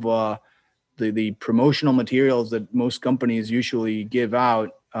some of the promotional materials that most companies usually give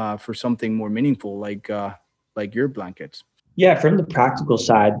out for something more meaningful, like your blankets. Yeah, from the practical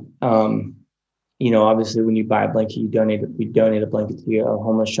side, obviously when you buy a blanket, we donate a blanket to a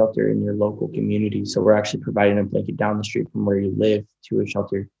homeless shelter in your local community. So we're actually providing a blanket down the street from where you live to a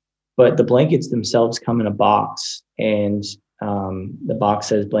shelter. But the blankets themselves come in a box, and the box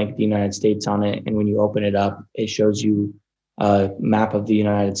says Blanket the United States on it. And when you open it up, it shows you a map of the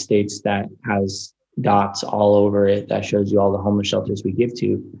United States that has dots all over it that shows you all the homeless shelters we give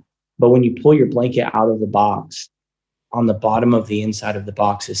to. But when you pull your blanket out of the box, on the bottom of the inside of the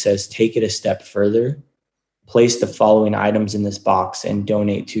box, it says, take it a step further, place the following items in this box and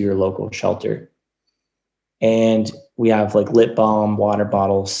donate to your local shelter. And we have like lip balm, water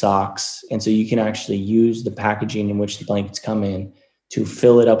bottles, socks. And so you can actually use the packaging in which the blankets come in to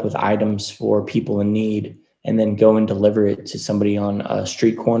fill it up with items for people in need, and then go and deliver it to somebody on a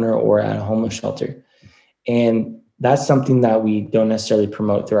street corner or at a homeless shelter. And that's something that we don't necessarily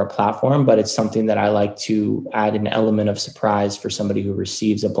promote through our platform, but it's something that I like to add an element of surprise for somebody who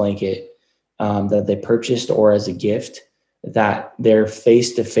receives a blanket that they purchased or as a gift, that they're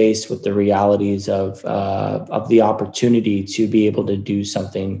face to face with the realities of the opportunity to be able to do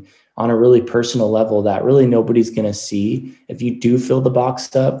something on a really personal level that really nobody's going to see. If you do fill the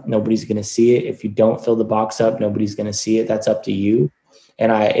box up, nobody's going to see it. If you don't fill the box up, nobody's going to see it. That's up to you.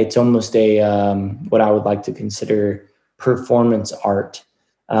 And it's almost what I would like to consider performance art,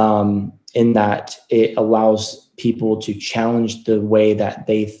 in that it allows people to challenge the way that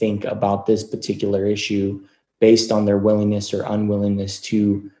they think about this particular issue based on their willingness or unwillingness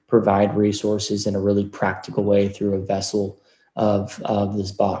to provide resources in a really practical way through a vessel of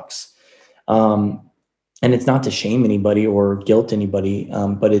this box. And it's not to shame anybody or guilt anybody,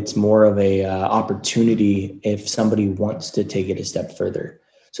 but it's more of a opportunity if somebody wants to take it a step further.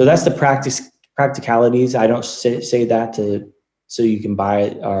 So that's the practicalities. I don't say that so you can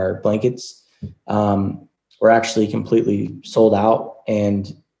buy our blankets. We're actually completely sold out, and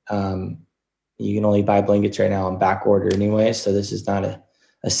you can only buy blankets right now on back order anyway. So this is not a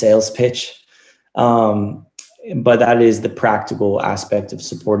sales pitch. But that is the practical aspect of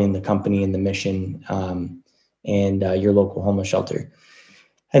supporting the company and the mission, and your local homeless shelter.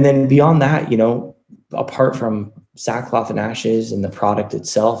 And then beyond that, apart from Sackcloth and Ashes and the product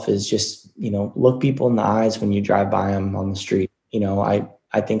itself, is just, look people in the eyes when you drive by them on the street.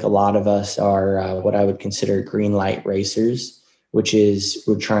 I think a lot of us are what I would consider green light racers, which is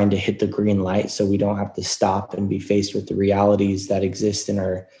we're trying to hit the green light so we don't have to stop and be faced with the realities that exist in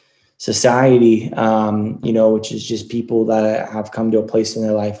our society, which is just people that have come to a place in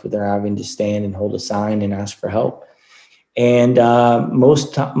their life where they're having to stand and hold a sign and ask for help. And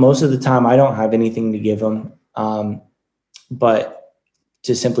most of the time, I don't have anything to give them, but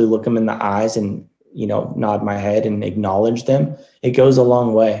to simply look them in the eyes and nod my head and acknowledge them, it goes a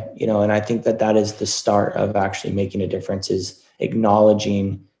long way. And I think that is the start of actually making a difference, is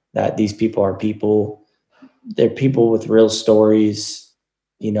acknowledging that these people are people. They're people with real stories,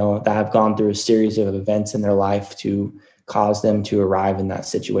 that have gone through a series of events in their life to cause them to arrive in that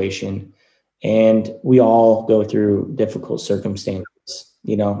situation. And we all go through difficult circumstances.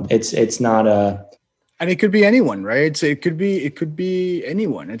 It's not and it could be anyone, right? It could be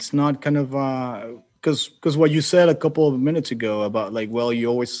anyone. It's not kind of, because what you said a couple of minutes ago about you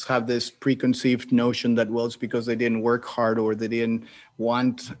always have this preconceived notion that, it's because they didn't work hard or they didn't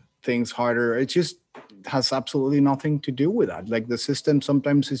want things harder. It just has absolutely nothing to do with that. The system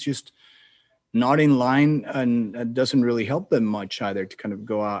sometimes is just not in line, and it doesn't really help them much either to kind of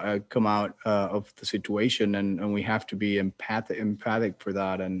come out of the situation. And we have to be empathic for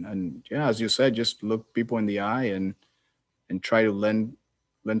that. And yeah, as you said, just look people in the eye and try to lend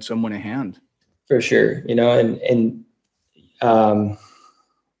someone a hand. For sure.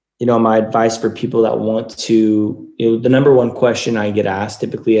 My advice for people that want to, the number one question I get asked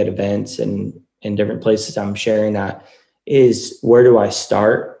typically at events and in different places I'm sharing that is, where do I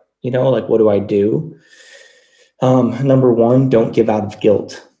start? What do I do? Number one, don't give out of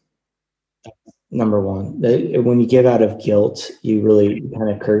guilt. Number one, when you give out of guilt, you really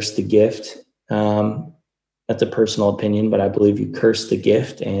kind of curse the gift. That's a personal opinion, but I believe you curse the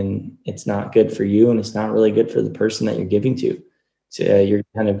gift, and it's not good for you, and it's not really good for the person that you're giving to. So you're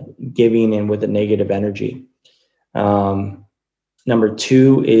kind of giving in with a negative energy. Number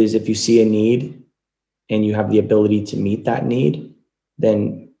two is, if you see a need and you have the ability to meet that need,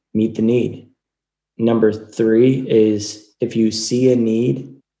 then meet the need. Number three is, if you see a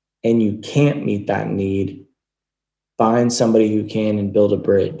need and you can't meet that need, find somebody who can and build a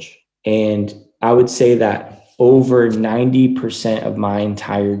bridge. And I would say that over 90% of my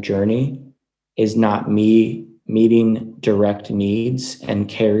entire journey is not me meeting direct needs and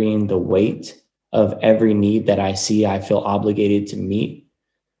carrying the weight of every need that I see I feel obligated to meet,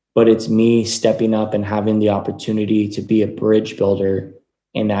 but it's me stepping up and having the opportunity to be a bridge builder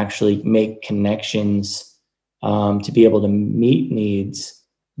and actually make connections to be able to meet needs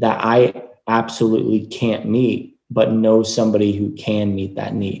that I absolutely can't meet, but know somebody who can meet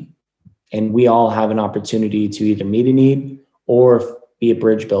that need. And we all have an opportunity to either meet a need or be a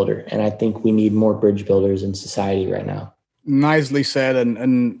bridge builder. And I think we need more bridge builders in society right now. Nicely said.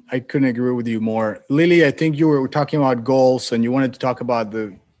 And I couldn't agree with you more. Lily, I think you were talking about goals and you wanted to talk about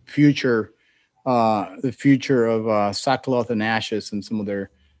the future of Sackcloth and Ashes and some of their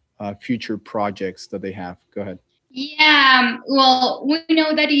future projects that they have. Go ahead. Yeah, well, we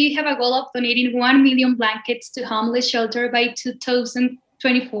know that you have a goal of donating 1 million blankets to homeless shelter by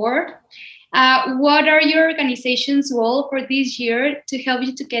 2024. What are your organization's goal for this year to help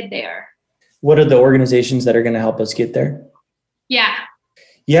you to get there? What are the organizations that are going to help us get there?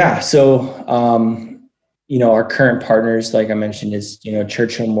 Yeah. So, our current partners, like I mentioned, is,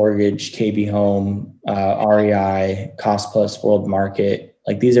 Churchill Mortgage, KB Home, REI, Cost Plus, World Market.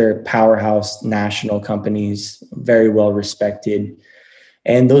 These are powerhouse national companies, very well respected.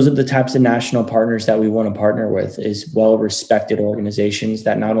 And those are the types of national partners that we want to partner with, is well-respected organizations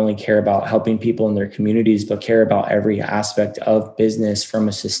that not only care about helping people in their communities, but care about every aspect of business from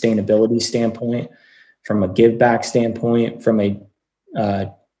a sustainability standpoint, from a give back standpoint, from a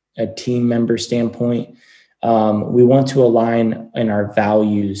team member standpoint. We want to align in our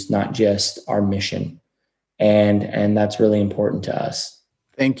values, not just our mission. And that's really important to us.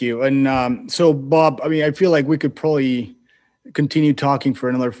 Thank you. And so, Bob, I mean, I feel like we could probably continue talking for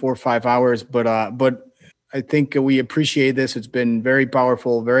another 4 or 5 hours, but I think we appreciate this. It's been very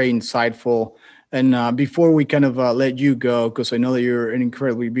powerful, very insightful. And before we kind of let you go, because I know that you're an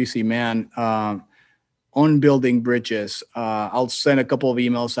incredibly busy man, on building bridges, I'll send a couple of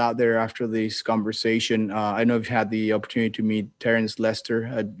emails out there after this conversation. I know I've had the opportunity to meet Terrence Lester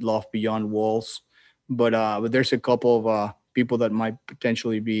at Loft Beyond Walls, but there's a couple of people that might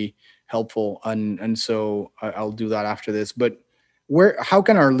potentially be helpful, and so I'll do that after this. But how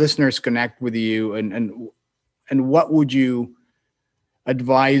can our listeners connect with you, and what would you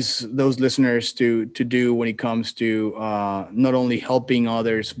advise those listeners to do when it comes to not only helping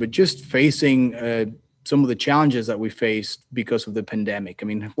others but just facing some of the challenges that we faced because of the pandemic? I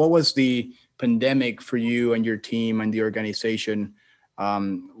mean, what was the pandemic for you and your team and the organization?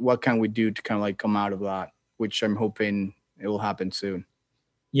 What can we do to kind of like come out of that, which I'm hoping it will happen soon?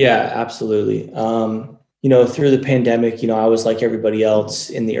 Yeah, absolutely. Through the pandemic, I was like everybody else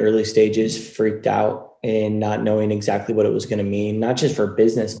in the early stages, freaked out and not knowing exactly what it was going to mean, not just for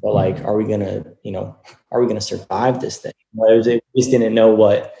business, but like, are we going to survive this thing? I just didn't know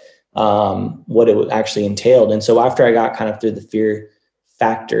what it actually entailed. And so after I got kind of through the fear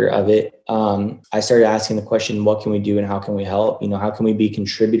factor of it, I started asking the question, what can we do and how can we help? How can we be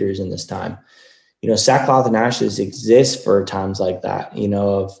contributors in this time? Sackcloth and Ashes exists for times like that,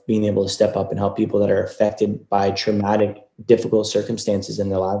 of being able to step up and help people that are affected by traumatic, difficult circumstances in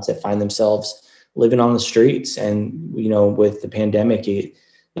their lives, that find themselves living on the streets. And, with the pandemic,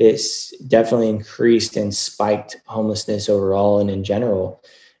 it's definitely increased and spiked homelessness overall and in general.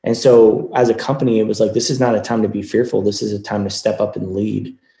 And so as a company, it was like, this is not a time to be fearful. This is a time to step up and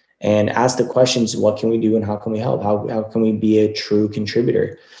lead and ask the questions, what can we do and how can we help? How can we be a true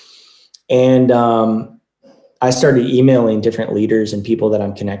contributor? And I started emailing different leaders and people that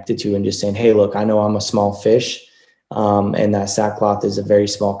I'm connected to and just saying, hey, look, I know I'm a small fish and that Sackcloth is a very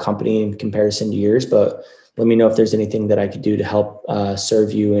small company in comparison to yours, but let me know if there's anything that I could do to help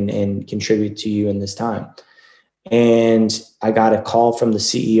serve you and contribute to you in this time. And I got a call from the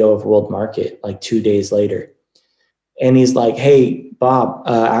CEO of World Market like 2 days later. And he's like, hey, Bob,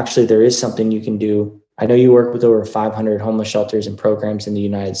 actually, there is something you can do. I know you work with over 500 homeless shelters and programs in the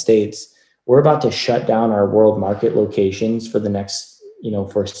United States. We're about to shut down our World Market locations for the next,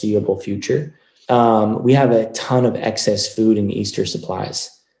 foreseeable future. We have a ton of excess food and Easter supplies.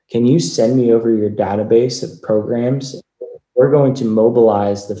 Can you send me over your database of programs? We're going to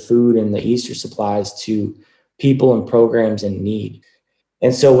mobilize the food and the Easter supplies to people and programs in need.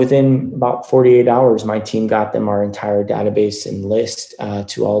 And so within about 48 hours, my team got them our entire database and list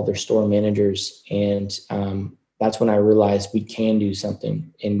to all of their store managers. And that's when I realized we can do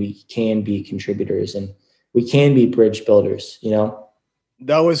something and we can be contributors and we can be bridge builders,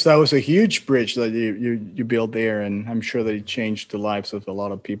 That was a huge bridge that you built there, and I'm sure that it changed the lives of a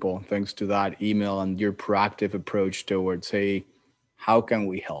lot of people thanks to that email and your proactive approach towards, hey, how can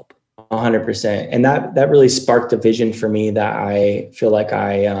we help? 100%. And that really sparked a vision for me that I feel like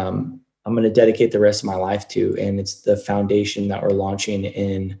I'm going to dedicate the rest of my life to. And it's the foundation that we're launching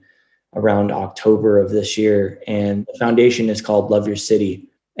in around October of this year. And the foundation is called Love Your City.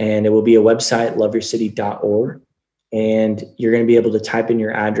 And it will be a website, loveyourcity.org. And you're going to be able to type in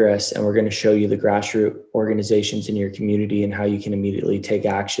your address and we're going to show you the grassroots organizations in your community and how you can immediately take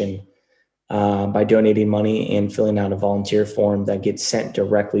action by donating money and filling out a volunteer form that gets sent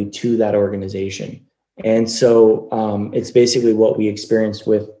directly to that organization. And so it's basically what we experienced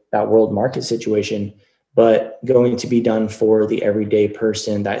with that World Market situation, but going to be done for the everyday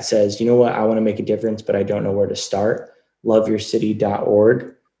person that says, you know what, I want to make a difference, but I don't know where to start.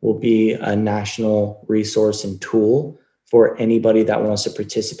 Loveyourcity.org will be a national resource and tool for anybody that wants to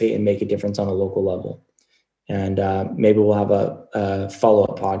participate and make a difference on a local level. And maybe we'll have a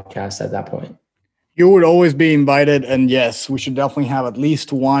follow-up podcast at that point. You would always be invited, and yes, we should definitely have at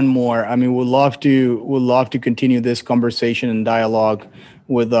least one more. I mean, we'd love to continue this conversation and dialogue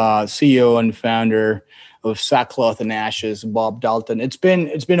with CEO and founder of Sackcloth and Ashes, Bob Dalton. It's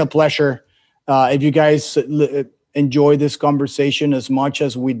been a pleasure. If you guys enjoy this conversation as much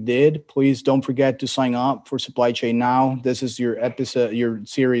as we did, please don't forget to sign up for Supply Chain Now. This is your episode, your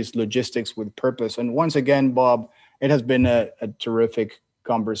series, Logistics with Purpose. And once again, Bob, it has been a terrific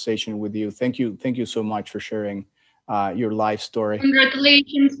conversation with you. Thank you so much for sharing your life story.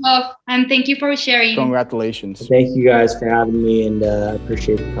 Congratulations, love, and thank you for sharing. Congratulations. Thank you guys for having me, and I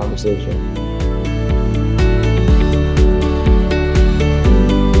appreciate the conversation.